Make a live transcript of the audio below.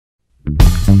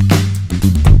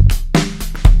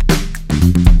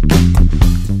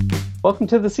Welcome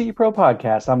to the CE Pro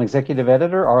Podcast. I'm Executive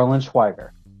Editor Arlen Schweiger.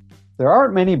 There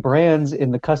aren't many brands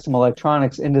in the custom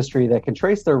electronics industry that can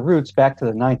trace their roots back to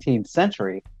the 19th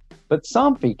century, but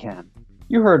Somfy can.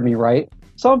 You heard me right.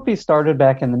 Somfy started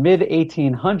back in the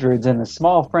mid-1800s in a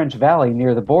small French valley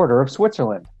near the border of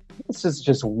Switzerland. This is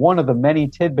just one of the many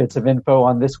tidbits of info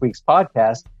on this week's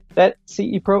podcast that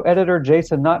CE Pro editor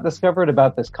Jason Knott discovered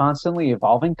about this constantly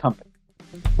evolving company.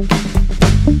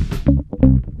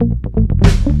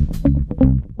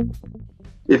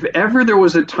 If ever there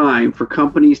was a time for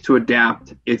companies to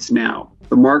adapt, it's now.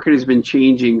 The market has been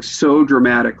changing so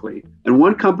dramatically. And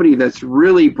one company that's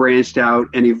really branched out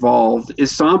and evolved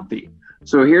is Somfy.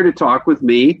 So here to talk with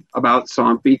me about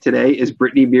Somfy today is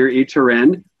Brittany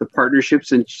Mir-Turenne, the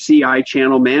Partnerships and CI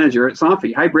Channel Manager at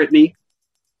Somfy. Hi, Brittany.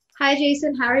 Hi,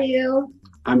 Jason. How are you?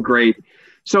 I'm great.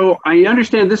 So I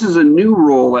understand this is a new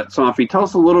role at Somfy. Tell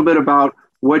us a little bit about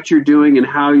what you're doing and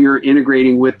how you're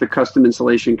integrating with the custom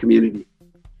installation community.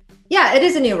 Yeah, it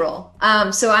is a new role.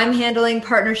 So I'm handling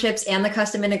partnerships and the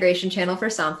custom integration channel for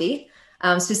Somfy,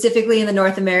 specifically in the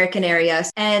North American area.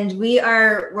 And we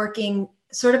are working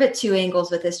sort of at two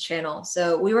angles with this channel.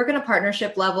 So we work on a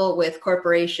partnership level with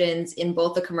corporations in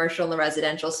both the commercial and the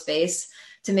residential space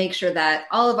to make sure that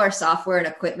all of our software and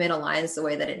equipment aligns the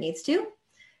way that it needs to.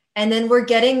 And then we're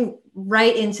getting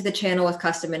right into the channel with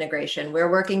custom integration.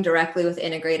 We're working directly with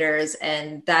integrators,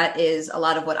 and that is a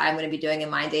lot of what I'm going to be doing in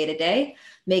my day-to-day,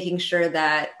 making sure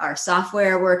that our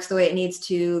software works the way it needs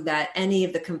to, that any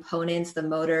of the components, the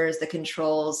motors, the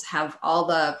controls have all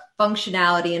the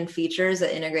functionality and features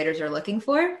that integrators are looking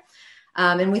for.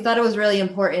 And we thought it was really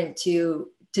important to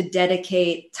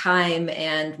dedicate time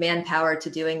and manpower to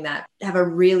doing that. Have a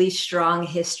really strong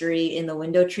history in the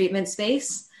window treatment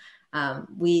space.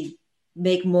 We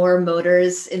make more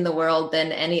motors in the world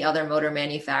than any other motor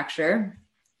manufacturer.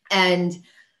 And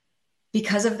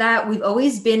because of that, we've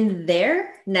always been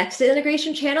there next to the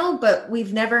integration channel, but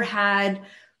we've never had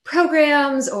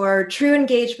programs or true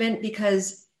engagement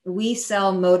because we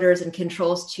sell motors and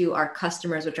controls to our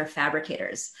customers, which are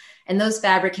fabricators. And those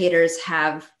fabricators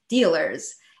have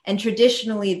dealers. And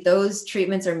traditionally, those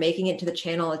treatments are making it to the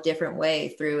channel a different way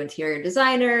through interior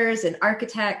designers and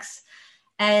architects.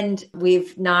 And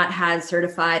we've not had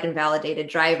certified and validated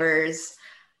drivers.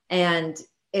 And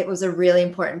it was a really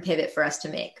important pivot for us to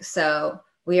make. So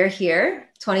we are here.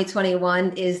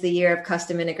 2021 is the year of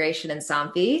custom integration in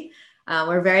Somfy.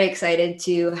 We're very excited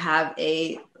to have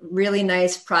a really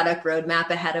nice product roadmap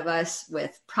ahead of us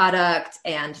with product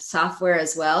and software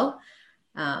as well.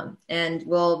 And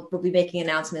we'll be making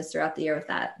announcements throughout the year with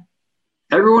that.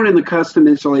 Everyone in the custom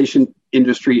installation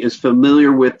industry is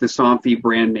familiar with the Somfy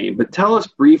brand name, but tell us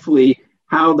briefly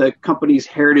how the company's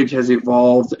heritage has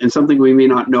evolved and something we may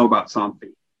not know about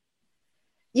Somfy.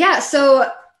 Yeah,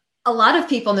 so a lot of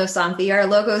people know Somfy. Our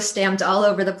logo is stamped all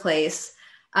over the place.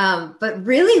 But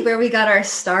really where we got our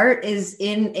start is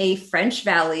in a French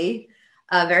valley,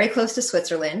 very close to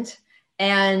Switzerland.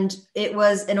 And it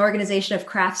was an organization of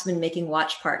craftsmen making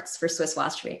watch parts for Swiss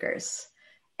watchmakers.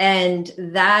 And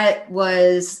that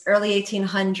was early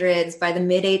 1800s. By the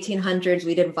mid 1800s,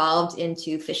 we'd evolved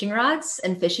into fishing rods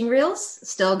and fishing reels,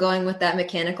 still going with that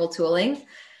mechanical tooling.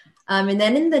 And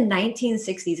then in the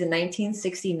 1960s, in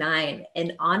 1969,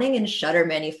 an awning and shutter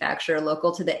manufacturer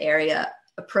local to the area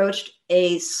approached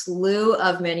a slew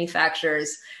of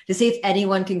manufacturers to see if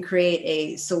anyone can create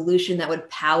a solution that would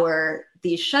power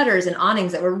these shutters and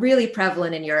awnings that were really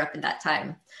prevalent in Europe at that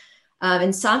time.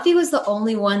 And Somfy was the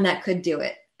only one that could do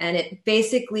it. And it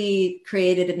basically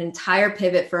created an entire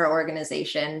pivot for our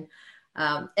organization.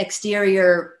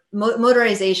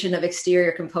 Motorization of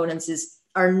exterior components is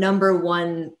our number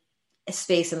one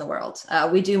space in the world.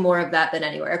 We do more of that than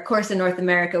anywhere. Of course, in North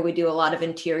America, we do a lot of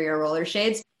interior roller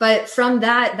shades. But from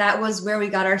that was where we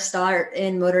got our start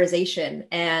in motorization.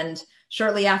 And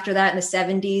shortly after that, in the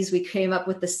 70s, we came up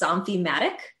with the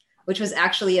Somfy-Matic, which was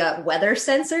actually a weather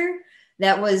sensor.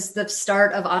 That was the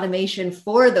start of automation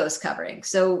for those coverings.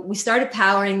 So we started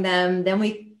powering them. Then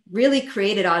we really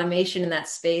created automation in that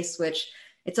space, which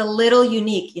it's a little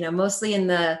unique. Mostly in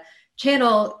the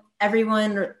channel,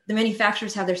 the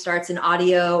manufacturers have their starts in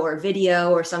audio or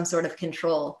video or some sort of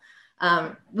control.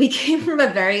 We came from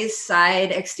a very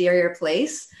side exterior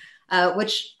place,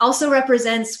 which also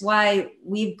represents why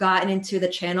we've gotten into the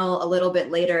channel a little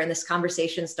bit later. And this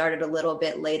conversation started a little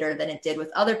bit later than it did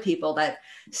with other people that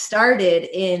started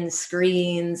in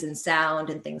screens and sound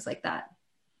and things like that.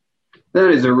 That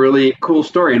is a really cool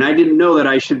story. And I didn't know that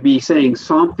I should be saying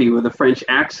Somfy with a French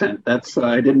accent.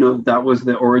 I didn't know that was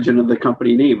the origin of the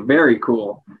company name. Very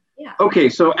cool. Yeah. Okay,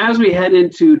 so as we head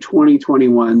into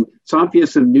 2021, Somfy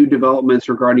has some new developments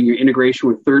regarding your integration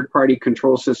with third-party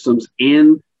control systems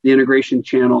and the integration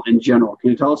channel in general.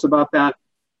 Can you tell us about that?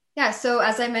 Yeah, so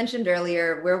as I mentioned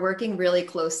earlier, we're working really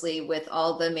closely with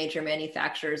all the major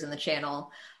manufacturers in the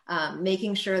channel,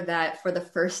 making sure that for the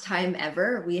first time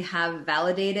ever, we have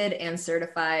validated and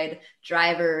certified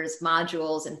drivers,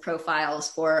 modules, and profiles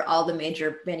for all the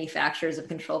major manufacturers of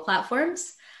control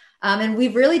platforms. And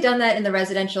we've really done that in the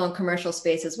residential and commercial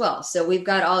space as well. So we've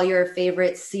got all your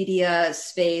favorite CEDIA,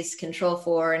 Space,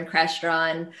 Control4, and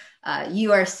Crestron,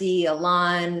 URC,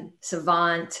 Elan,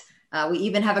 Savant. We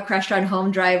even have a Crestron home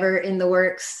driver in the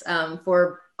works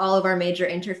for all of our major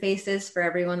interfaces for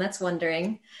everyone that's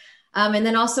wondering. And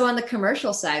then also on the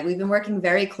commercial side, we've been working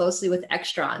very closely with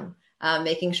Extron,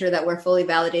 making sure that we're fully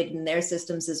validated in their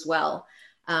systems as well.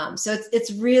 So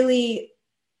it's really,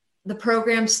 the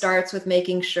program starts with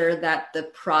making sure that the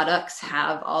products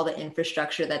have all the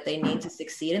infrastructure that they need to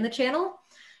succeed in the channel.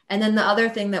 And then the other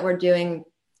thing that we're doing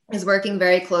is working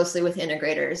very closely with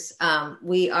integrators.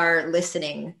 We are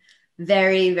listening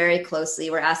very, very closely.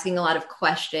 We're asking a lot of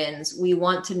questions. We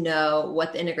want to know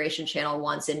what the integration channel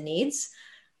wants and needs,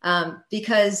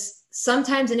 because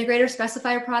sometimes integrators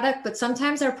specify a product, but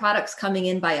sometimes our product's coming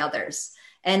in by others.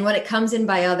 And when it comes in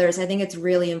by others, I think it's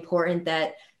really important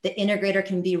that the integrator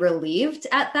can be relieved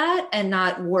at that and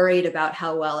not worried about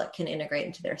how well it can integrate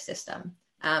into their system.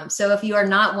 So if you are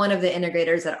not one of the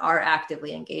integrators that are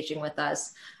actively engaging with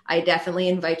us, I definitely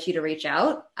invite you to reach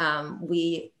out.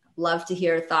 We love to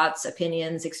hear thoughts,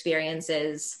 opinions,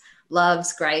 experiences,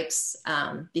 loves, gripes,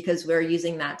 because we're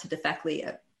using that to directly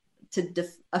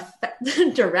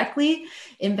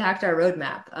impact our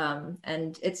roadmap.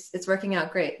 And it's working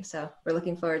out great. So we're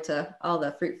looking forward to all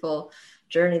the fruitful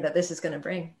journey that this is going to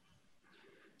bring.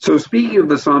 So speaking of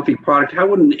the Somfy product, how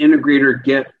would an integrator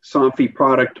get Somfy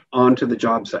product onto the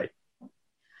job site?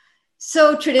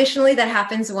 So traditionally that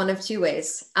happens one of two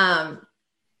ways.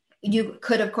 You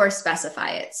could, of course, specify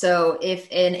it. So if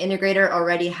an integrator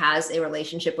already has a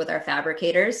relationship with our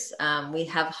fabricators, we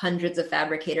have hundreds of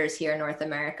fabricators here in North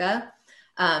America,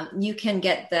 you can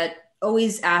get that.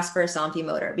 Always ask for a Somfy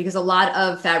motor, because a lot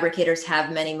of fabricators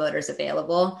have many motors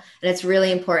available. And it's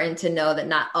really important to know that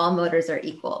not all motors are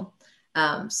equal.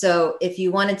 So if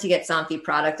you wanted to get Somfy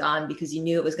product on because you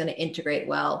knew it was going to integrate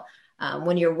well,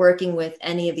 when you're working with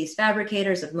any of these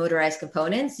fabricators of motorized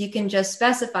components, you can just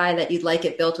specify that you'd like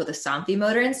it built with a Somfy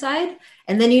motor inside.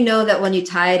 And then you know that when you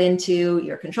tie it into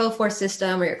your Control4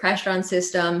 system or your Crestron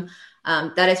system,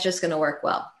 that it's just going to work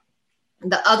well.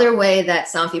 The other way that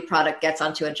Somfy product gets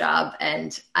onto a job,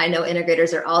 and I know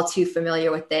integrators are all too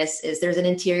familiar with this, is there's an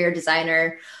interior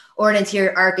designer or an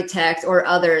interior architect or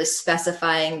others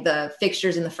specifying the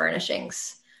fixtures and the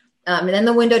furnishings. And then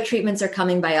the window treatments are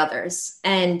coming by others.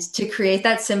 And to create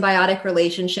that symbiotic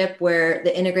relationship where the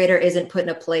integrator isn't put in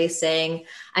a place saying,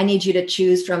 I need you to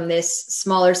choose from this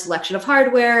smaller selection of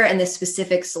hardware and this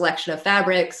specific selection of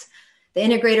fabrics, the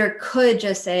integrator could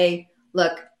just say,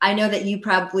 look, I know that you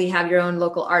probably have your own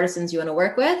local artisans you want to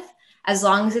work with. As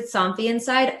long as it's Somfy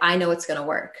inside, I know it's going to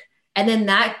work. And then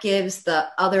that gives the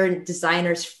other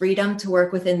designers freedom to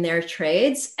work within their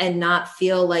trades and not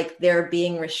feel like they're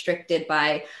being restricted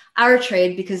by our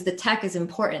trade, because the tech is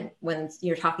important when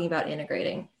you're talking about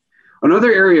integrating.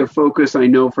 Another area of focus I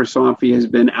know for Somfy has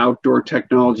been outdoor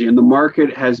technology, and the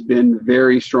market has been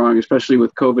very strong, especially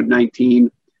with COVID-19.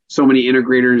 So many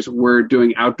integrators were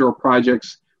doing outdoor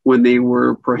projects when they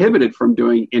were prohibited from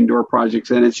doing indoor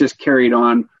projects, and it's just carried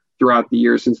on throughout the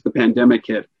year since the pandemic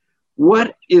hit.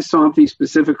 What is Somfy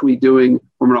specifically doing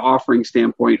from an offering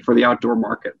standpoint for the outdoor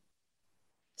market?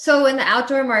 So in the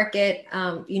outdoor market,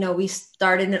 we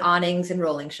started in awnings and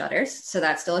rolling shutters. So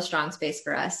that's still a strong space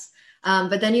for us.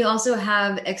 But then you also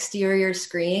have exterior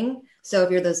screening. So if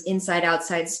you're those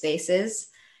inside-outside spaces.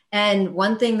 And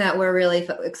one thing that we're really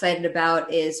excited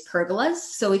about is pergolas.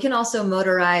 So we can also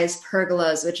motorize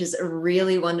pergolas, which is a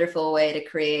really wonderful way to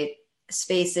create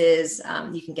spaces.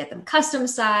 You can get them custom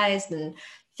sized and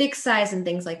fixed size and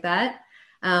things like that.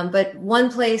 But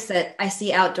one place that I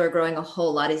see outdoor growing a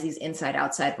whole lot is these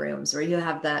inside-outside rooms where you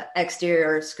have the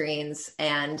exterior screens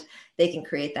and they can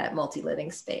create that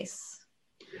multi-living space.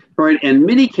 Right. And in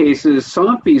many cases,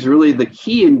 Somfy is really the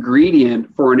key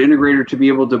ingredient for an integrator to be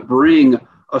able to bring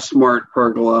a smart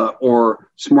pergola or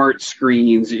smart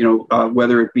screens,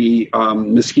 whether it be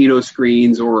mosquito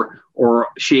screens or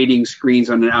shading screens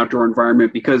on an outdoor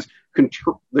environment, because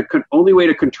the only way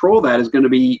to control that is going to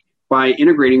be by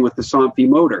integrating with the Somfy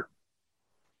motor.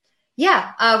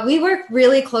 Yeah, we work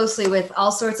really closely with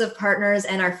all sorts of partners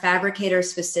and our fabricators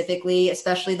specifically,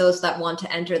 especially those that want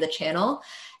to enter the channel.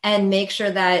 and make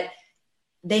sure that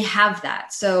they have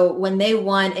that. So when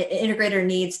an integrator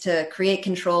needs to create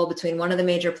control between one of the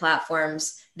major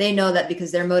platforms, they know that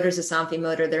because their motor is a Somfy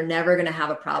motor, they're never going to have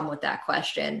a problem with that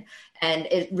question. And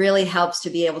it really helps to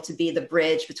be able to be the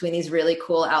bridge between these really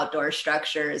cool outdoor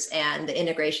structures and the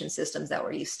integration systems that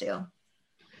we're used to.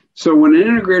 So when an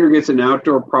integrator gets an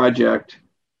outdoor project,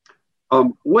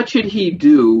 what should he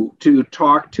do to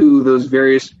talk to those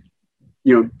various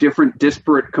different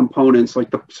disparate components like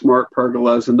the smart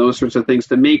pergolas and those sorts of things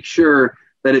to make sure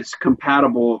that it's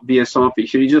compatible via Somfy?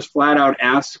 Should he just flat out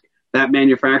ask that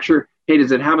manufacturer, hey,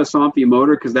 does it have a Somfy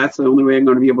motor? Because that's the only way I'm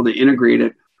going to be able to integrate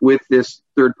it with this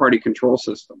third-party control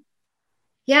system.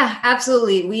 Yeah,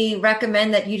 absolutely. We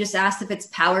recommend that you just ask if it's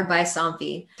powered by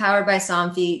Somfy. Powered by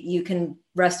Somfy, you can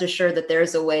rest assured that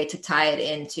there's a way to tie it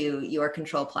into your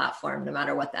control platform, no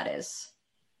matter what that is.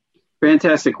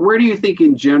 Fantastic. Where do you think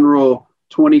in general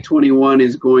 2021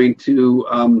 is going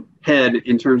to head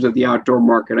in terms of the outdoor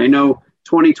market? I know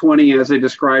 2020, as I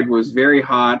described, was very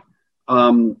hot.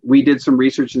 We did some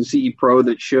research in CE Pro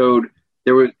that showed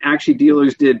there were actually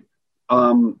dealers did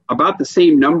about the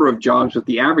same number of jobs, but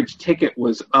the average ticket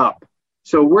was up.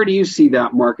 So where do you see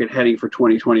that market heading for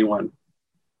 2021?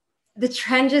 The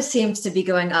trend just seems to be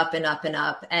going up and up and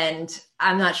up. And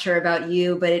I'm not sure about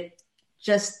you, but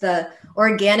just the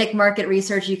organic market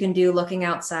research you can do looking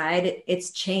outside,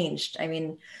 it's changed. I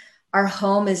mean, our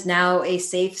home is now a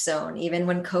safe zone. Even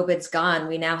when COVID's gone,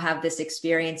 we now have this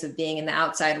experience of being in the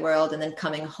outside world and then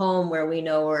coming home where we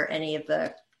know where any of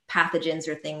the pathogens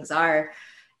or things are.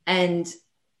 And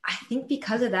I think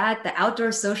because of that, the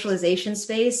outdoor socialization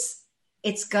space,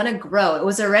 it's going to grow. It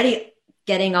was already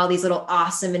getting all these little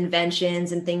awesome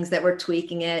inventions and things that were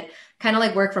tweaking it, kind of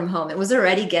like work from home. It was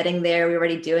already getting there. We were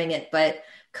already doing it, but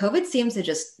COVID seems to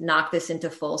just knock this into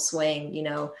full swing.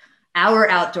 Our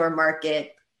outdoor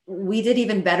market, we did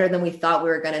even better than we thought we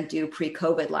were going to do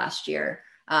pre-COVID last year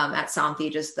at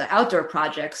Somfy. Just the outdoor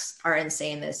projects are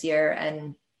insane this year.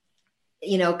 And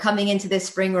coming into this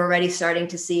spring, we're already starting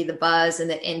to see the buzz and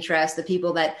the interest, the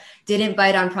people that didn't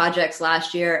bite on projects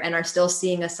last year and are still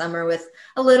seeing a summer with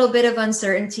a little bit of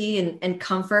uncertainty and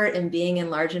comfort in being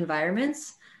in large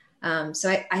environments. So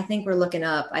I think we're looking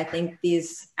up. I think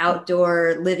these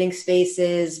outdoor living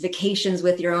spaces, vacations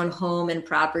with your own home and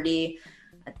property,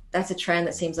 that's a trend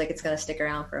that seems like it's going to stick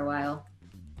around for a while.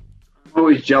 I'm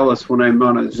always jealous when I'm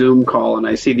on a Zoom call and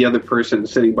I see the other person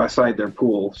sitting beside their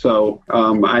pool. So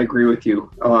I agree with you.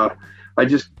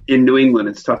 In New England,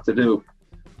 it's tough to do.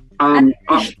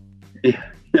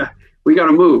 Yeah, we got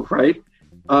to move, right?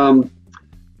 All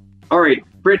right,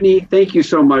 Brittany, thank you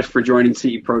so much for joining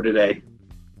CE Pro today.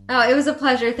 Oh, it was a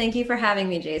pleasure. Thank you for having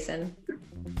me, Jason.